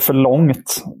drog det för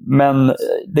långt. Men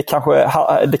det kanske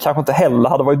inte heller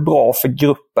hade varit bra för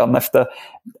gruppen efter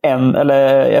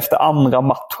andra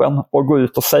matchen och gå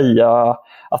ut och säga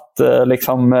att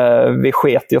vi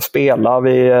sket i att spela,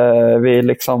 vi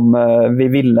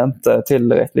ville inte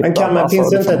tillräckligt. Men finns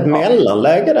det inte ett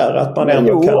mellanläge där att man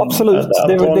ändå kan? Absolut.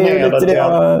 Det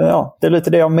är lite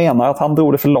det jag menar, att han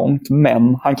drog det för långt,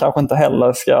 men han kanske inte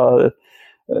heller ska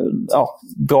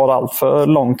dra det allt för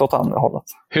långt åt andra hållet.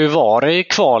 Hur var det i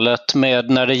kvalet med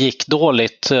när det gick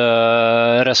dåligt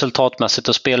resultatmässigt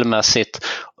och spelmässigt?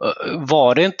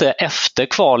 Var det inte efter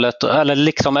kvalet, eller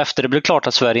liksom efter det blev klart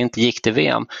att Sverige inte gick till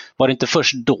VM, var det inte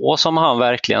först då som han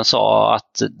verkligen sa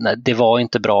att nej, det var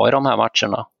inte bra i de här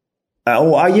matcherna?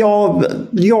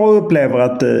 Jag upplever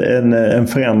att en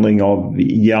förändring av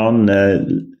Janne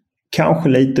kanske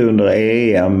lite under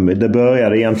EM. Det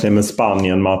började egentligen med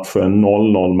Spanien-matchen,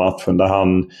 0-0-matchen där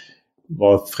han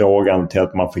var frågan till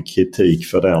att man fick kritik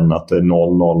för den, att det är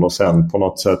 0-0, och sen på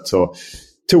något sätt så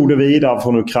tog det vidare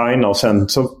från Ukraina och sen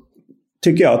så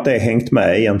tycker jag att det är hängt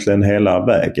med egentligen hela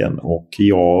vägen. Och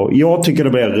jag tycker det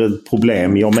blir ett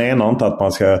problem. Jag menar inte att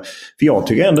man ska... För jag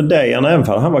tycker ändå Dejan, även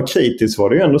om han var kritisk, var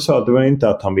det ju ändå så att det var inte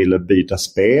att han ville byta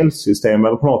spelsystem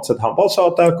eller på något sätt. Han bara sa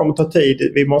att det här kommer ta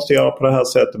tid. Vi måste göra på det här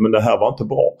sättet, men det här var inte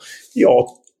bra. Jag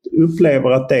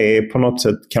upplever att det är på något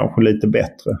sätt kanske lite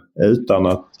bättre utan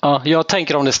att... Ja, jag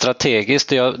tänker om det strategiskt.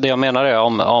 Det jag menar är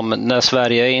om när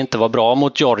Sverige inte var bra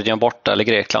mot Georgien borta eller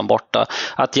Grekland borta,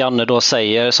 att Janne då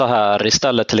säger så här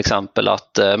istället till exempel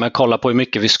att men kolla på hur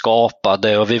mycket vi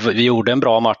skapade och vi gjorde en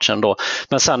bra match ändå.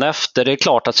 Men sen efter, det är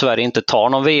klart att Sverige inte tar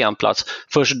någon VM-plats.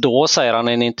 Först då säger han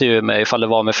i en intervju med, ifall det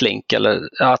var med Flink, eller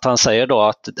att han säger då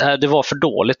att det var för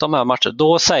dåligt de här matcherna.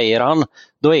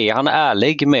 Då är han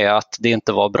ärlig med att det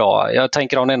inte var bra. Jag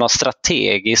tänker om det är något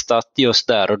strategiskt att just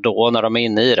där och då när de är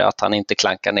inne i det, att han inte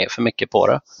klankar ner för mycket på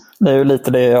det. Det är ju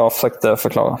lite det jag försökte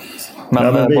förklara.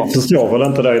 Men vi förstår väl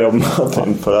inte det då,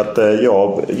 Martin, för att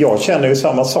jag känner ju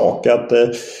samma sak.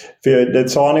 För det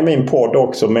sa han i min podd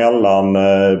också mellan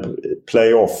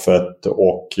playoffet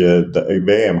och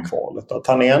VM-kvalet. Att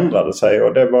han ändrade sig,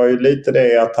 och det var ju lite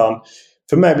det att han...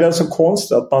 För mig blir det så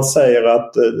konstigt att man säger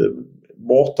att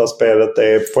bortaspelet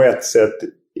är på ett sätt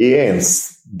i en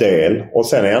del och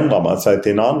sen ändrar man sig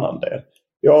till en annan del.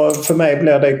 Ja, för mig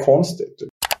blir det konstigt.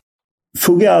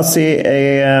 Fugazi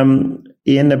är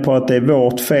inne på att det är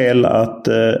vårt fel,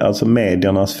 alltså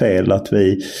mediernas fel, att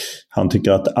han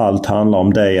tycker att allt handlar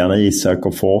om Dejan, Isak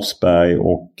och Forsberg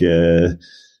och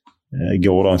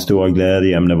gårdagens stora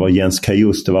glädjeämne var Jens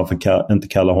Kajuste. Varför inte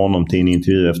kalla honom till en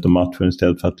intervju efter matchen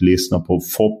istället för att lyssna på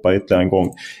Foppa ytterligare en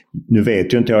gång? Nu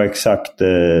vet ju inte jag exakt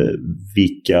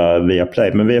vilka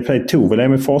Viaplay, men Viaplay tog väl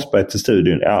Emil Forsberg till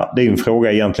studion. Ja, det är en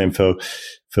fråga egentligen för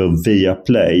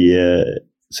Viaplay.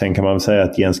 Sen kan man väl säga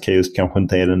att Jens Kajuste kanske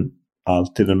inte är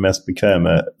alltid den mest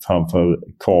bekväma framför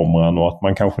kameran, och att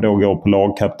man kanske då går på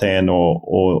lagkapten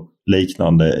och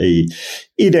liknande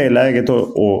i det läget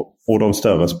och de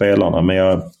större spelarna. Men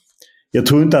jag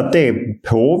tror inte att det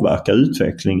påverkar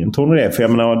utvecklingen. Tror ni det? För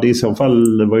jag menar, i så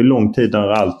fall det var ju lång tid när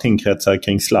allting kretsar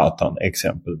kring Zlatan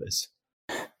exempelvis.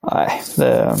 Nej,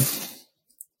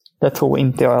 det tror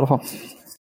inte jag i alla fall.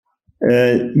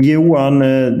 Johan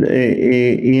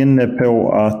är inne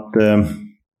på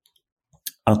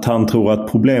att han tror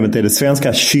att problemet är det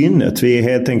svenska kynnet. Vi är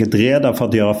helt enkelt rädda för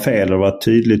att göra fel. Det har varit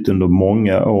tydligt under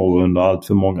många år under allt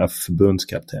för många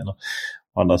förbundskaptener.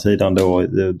 Å andra sidan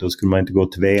då skulle man inte gå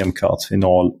till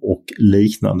VM-kvartsfinal och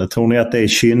liknande. Tror ni att det är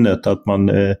kynnet, att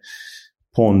man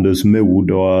pondus,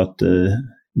 mod och att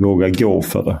våga gå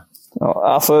för det?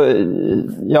 Ja, alltså,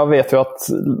 jag vet ju att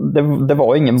det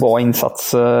var ingen bra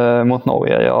insats mot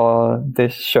Norge.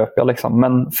 Det köper jag liksom.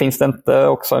 Men finns det inte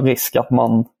också en risk att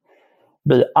man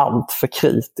blir allt för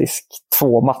kritisk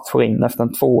 2 matcher in efter en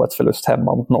 2-1-förlust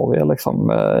hemma mot Norge liksom,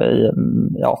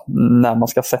 när man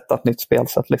ska sätta ett nytt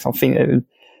spelsätt liksom.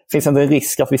 Finns det en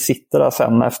risk att vi sitter där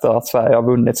sen efter att Sverige har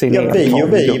vunnit sin egen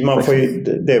vi man får ju,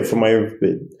 det får man ju.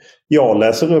 Jag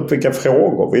läser upp vilka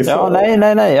frågor vi får. Ja, nej,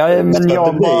 men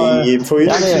jag bara...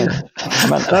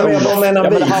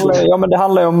 det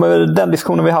handlar ju om den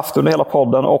diskussionen vi haft under hela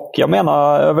podden, och jag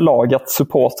menar överlag att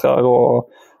supportrar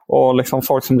och liksom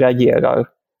folk som reagerar,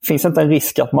 finns inte en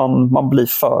risk att man blir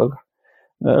för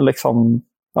liksom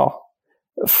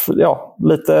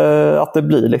lite, att det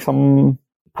blir liksom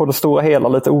på det stora hela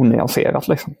lite onyanserat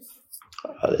liksom.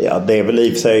 Ja, det är väl i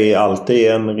och för sig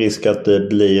alltid en risk att det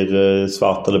blir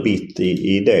svart eller vitt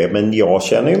i det, men jag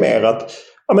känner ju mer att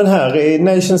men här i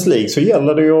Nations League så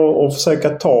gäller det ju att försöka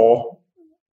ta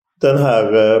den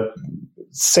här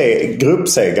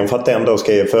gruppsegern för att den då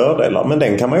ska ge fördelar. Men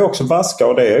den kan man ju också vaska,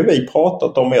 och det har vi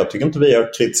pratat om. Jag tycker inte vi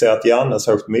har kritiserat Janne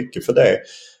så mycket för det.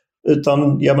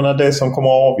 Utan jag menar, det som kommer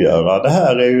att avgöra det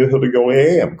här är ju hur det går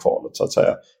i EM-kvalet så att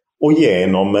säga. Och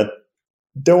genom ett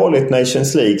dåligt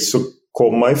Nations League så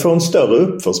kommer man ju få en större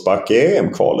uppförsbacke i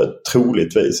EM-kvalet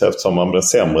troligtvis, eftersom man blir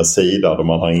sämre sida och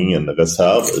man har ingen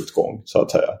reservutgång så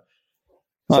att säga.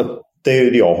 Så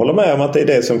jag håller med om att det är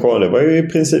det som kommer. Det var ju i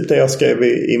princip det jag skrev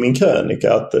i min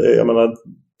krönika, att jag menar,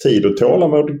 tid och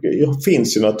tålamod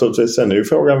finns ju naturligtvis. Sen är ju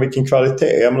frågan vilken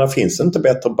kvalitet. Jag menar, finns det inte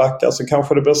bättre backar så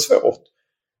kanske det blir svårt.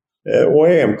 Och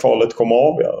EM-kvalet kommer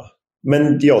att avgöra.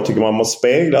 Men jag tycker man måste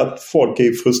spegla att folk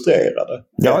är frustrerade.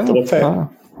 Ja,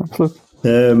 absolut.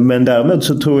 Men därmed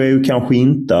så tror jag ju kanske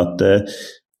inte att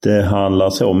det handlar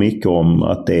så mycket om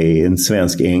att det är en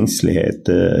svensk ängslighet.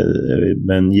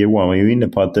 Men Johan var ju inne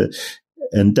på att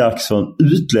en dags för en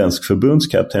utländsk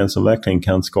förbundskapten som verkligen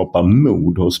kan skapa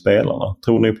mod hos spelarna.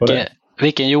 Tror ni på det?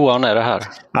 Vilken Johan är det här?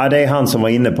 Ja, det är han som var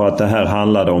inne på att det här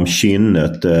handlade om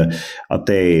kynnet. Att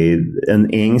det är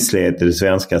en ängslighet i det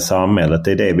svenska samhället.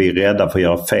 Det är det vi är rädda för att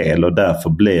göra fel och därför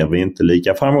blir vi inte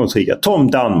lika framgångsrika.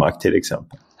 Tom Danmark till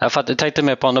exempel. Jag tänkte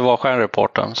mer på om det var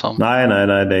stjärnreportern som... Nej,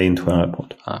 det är inte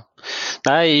stjärnreportern. Ja.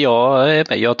 Nej,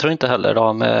 jag tror inte heller det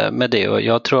har med det. Och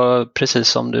jag tror precis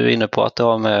som du är inne på att det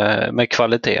har med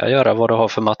kvalitet att göra, vad du har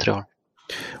för material.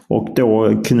 Och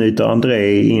då knyter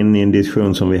André in i en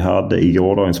diskussion som vi hade i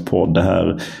gårdagens podd. Det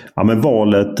här, ja, men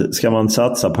valet, ska man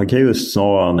satsa på just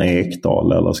snarare än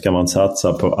Ekdal eller ska man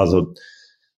satsa på, alltså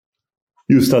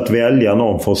just att välja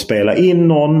någon för att spela in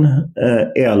någon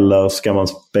eller ska man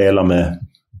spela med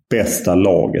bästa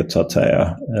laget så att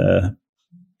säga?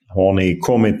 Har ni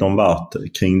kommit någon vart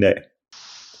kring det?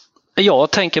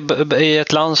 Jag tänker i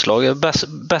ett landslag,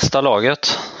 bästa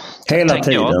laget. Hela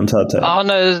tiden så att säga. Ja,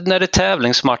 när det är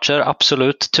tävlingsmatcher,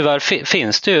 absolut. Tyvärr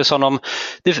finns det ju som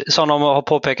de har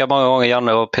påpekat många gånger,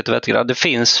 Janne och Peter Wettergren, det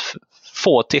finns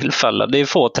få tillfällen, det är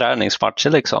få träningsmatcher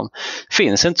liksom.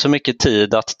 Finns inte så mycket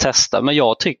tid att testa, men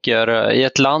jag tycker i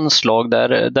ett landslag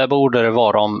där borde det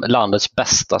vara om landets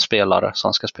bästa spelare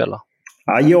som ska spela.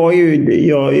 Ja,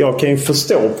 jag kan ju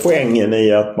förstå poängen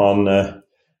i att man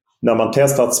när man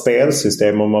testar ett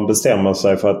spelsystem och man bestämmer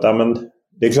sig för att ja, men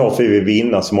det är klart vi vill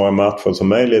vinna så många matcher som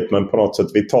möjligt, men på något sätt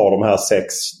vi tar de här 6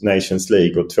 Nations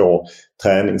League och 2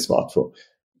 träningsmatcher.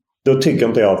 Då tycker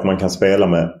inte jag att man kan spela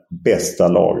med bästa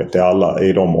laget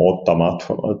i de 8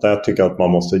 matcherna. Jag tycker att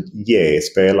man måste ge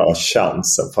spelare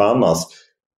chansen, för annars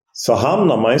så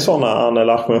hamnar man i sådana Anel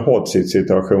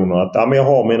Ahmedhodzic-situationer att ja, men jag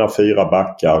har mina 4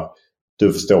 backar,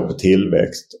 du får stå på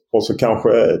tillväxt. Och så kanske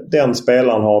den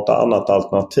spelaren har ett annat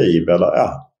alternativ. Eller,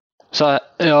 ja. Så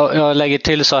jag lägger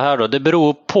till så här då. Det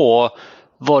beror på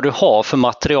vad du har för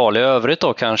material i övrigt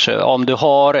då kanske. Om du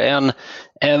har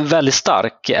en väldigt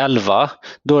stark 11,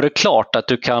 då är det klart att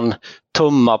du kan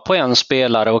tumma på en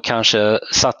spelare och kanske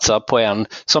satsa på en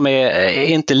som är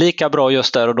inte lika bra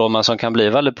just där och då, men som kan bli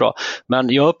väldigt bra. Men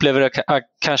jag upplever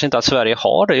kanske inte att Sverige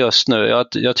har det just nu.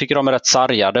 Jag tycker de är rätt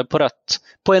sargade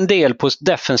på en del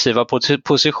defensiva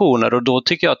positioner, och då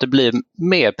tycker jag att det blir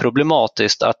mer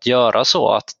problematiskt att göra så,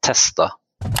 att testa.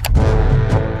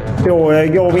 Då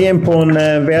går vi in på en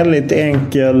väldigt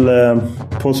enkel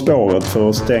På spåret för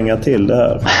att stänga till det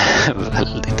här.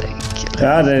 Väldigt enkel.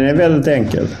 Ja, den är väldigt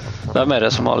enkel. Vem är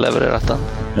det som har levererat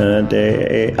den?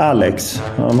 Det är Alex.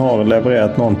 Han har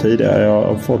levererat någon tidigare. Jag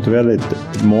har fått väldigt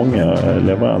många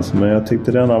leveranser, men jag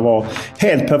tyckte denna var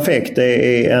helt perfekt.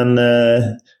 Det är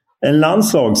en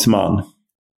landslagsman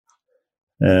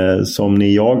som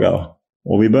ni jagar.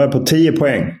 Och vi börjar på 10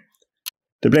 poäng.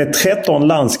 Det blev 13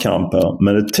 landskamper,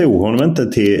 men det tog honom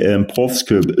inte till en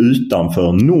proffsklubb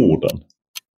utanför Norden.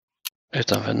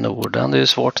 Utanför Norden? Det är ju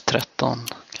svårt. 13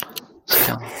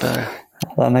 kamper.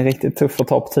 Den är riktigt tuff att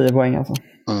ta på 10 poäng alltså.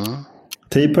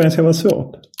 10 poäng ska vara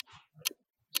svårt.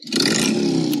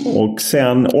 Och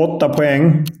sen 8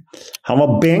 poäng. Han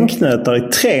var bänknötare i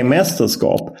 3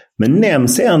 mästerskap, men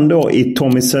nämns ändå i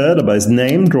Tommy Söderbergs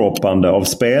namedroppande av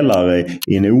spelare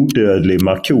i en odödlig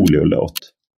Markoolio-låt.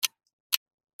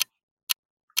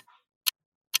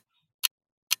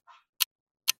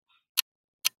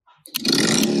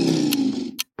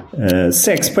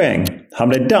 6 poäng. Han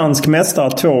blev dansk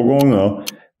mästare 2 gånger,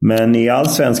 men i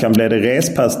Allsvenskan blev det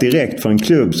respass direkt för en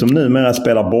klubb som numera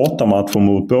spelar bortamatcher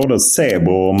mot både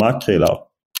Sebro och Makrillar.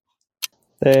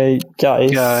 Det är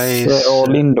Gais och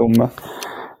Lindom.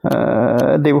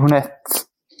 Division 1.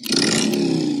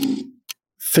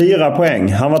 4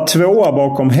 poäng. Han var 2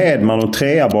 bakom Hedman och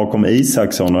 3 bakom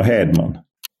Isaksson och Hedman.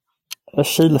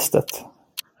 Kihlstedt.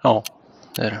 Ja,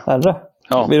 det är det. Är det?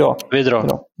 Ja, vi drar.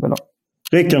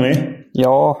 Rycker ni?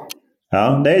 Ja.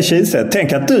 Ja, det är Kihlstedt.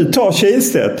 Tänk att du tar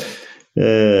Kihlstedt.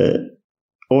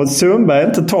 Och Sundberg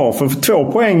inte tar för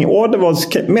 2 poäng. Oddevals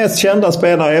mest kända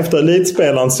spelare efter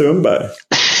elitspelaren Sundberg.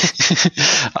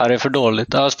 Ja, det är för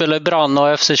dåligt. Jag spelar i Brann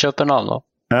och FC Köpenhamn då.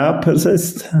 Ja,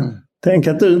 precis. Tänk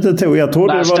att du inte tog. Jag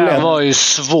trodde det var lätt. Den var ju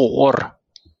svår.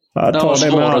 Ja, ta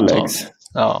det med Alex.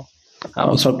 Ja.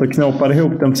 Han satt och knoppade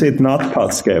ihop dem på sitt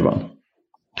nattpass, skrev han.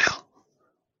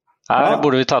 Ja, det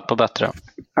borde vi tagit på bättre.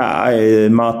 Nej,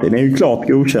 Martin är ju klart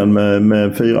godkänd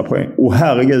med 4 poäng. Och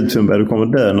herregud Sundberg, du kommer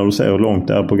dö när du ser hur långt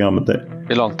det här programmet är.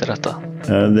 Hur långt är detta?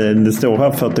 Det står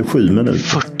här 47 minuter.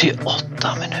 48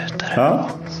 minuter. Ja.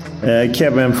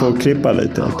 Kevin får klippa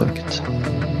lite helt enkelt.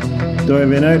 Då är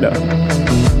vi nöjda.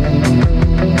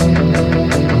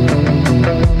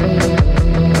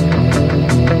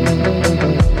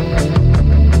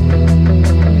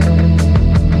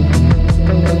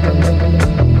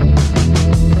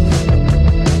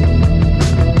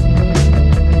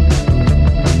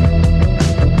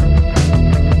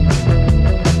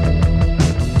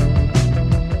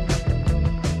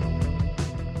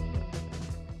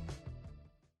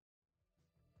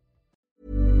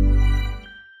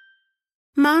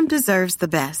 Mom deserves the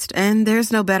best, and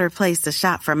there's no better place to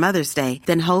shop for Mother's Day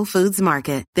than Whole Foods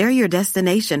Market. They're your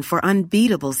destination for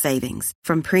unbeatable savings,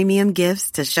 from premium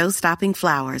gifts to show-stopping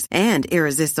flowers and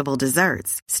irresistible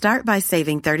desserts. Start by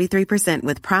saving 33%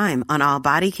 with Prime on all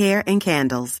body care and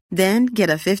candles. Then get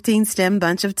a 15-stem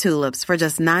bunch of tulips for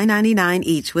just $9.99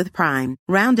 each with Prime.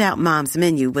 Round out Mom's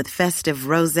menu with festive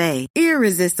rosé,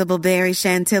 irresistible berry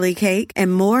chantilly cake,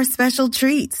 and more special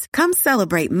treats. Come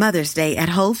celebrate Mother's Day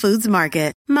at Whole Foods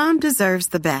Market. Mom deserves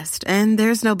the best, and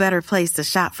there's no better place to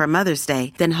shop for Mother's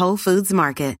Day than Whole Foods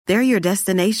Market. They're your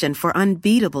destination for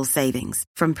unbeatable savings,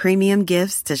 from premium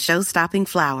gifts to show-stopping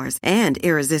flowers and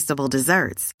irresistible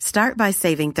desserts. Start by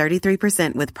saving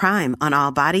 33% with Prime on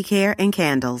all body care and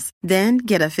candles. Then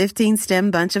get a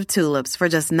 15-stem bunch of tulips for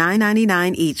just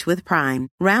 $9.99 each with Prime.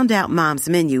 Round out Mom's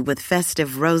menu with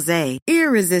festive rosé,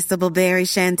 irresistible berry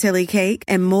chantilly cake,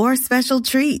 and more special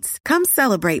treats. Come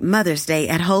celebrate Mother's Day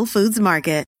at Whole Foods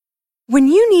Market. When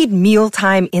you need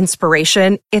mealtime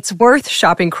inspiration, it's worth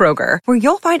shopping Kroger, where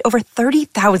you'll find over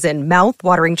 30,000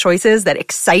 mouth-watering choices that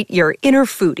excite your inner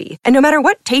foodie. And no matter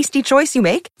what tasty choice you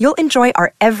make, you'll enjoy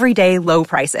our everyday low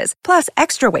prices, plus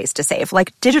extra ways to save,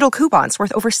 like digital coupons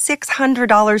worth over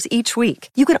 $600 each week.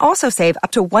 You can also save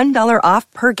up to $1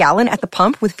 off per gallon at the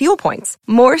pump with fuel points.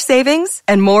 More savings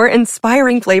and more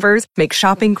inspiring flavors make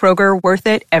shopping Kroger worth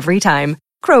it every time.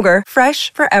 Kroger,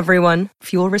 fresh for everyone.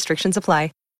 Fuel restrictions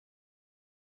apply.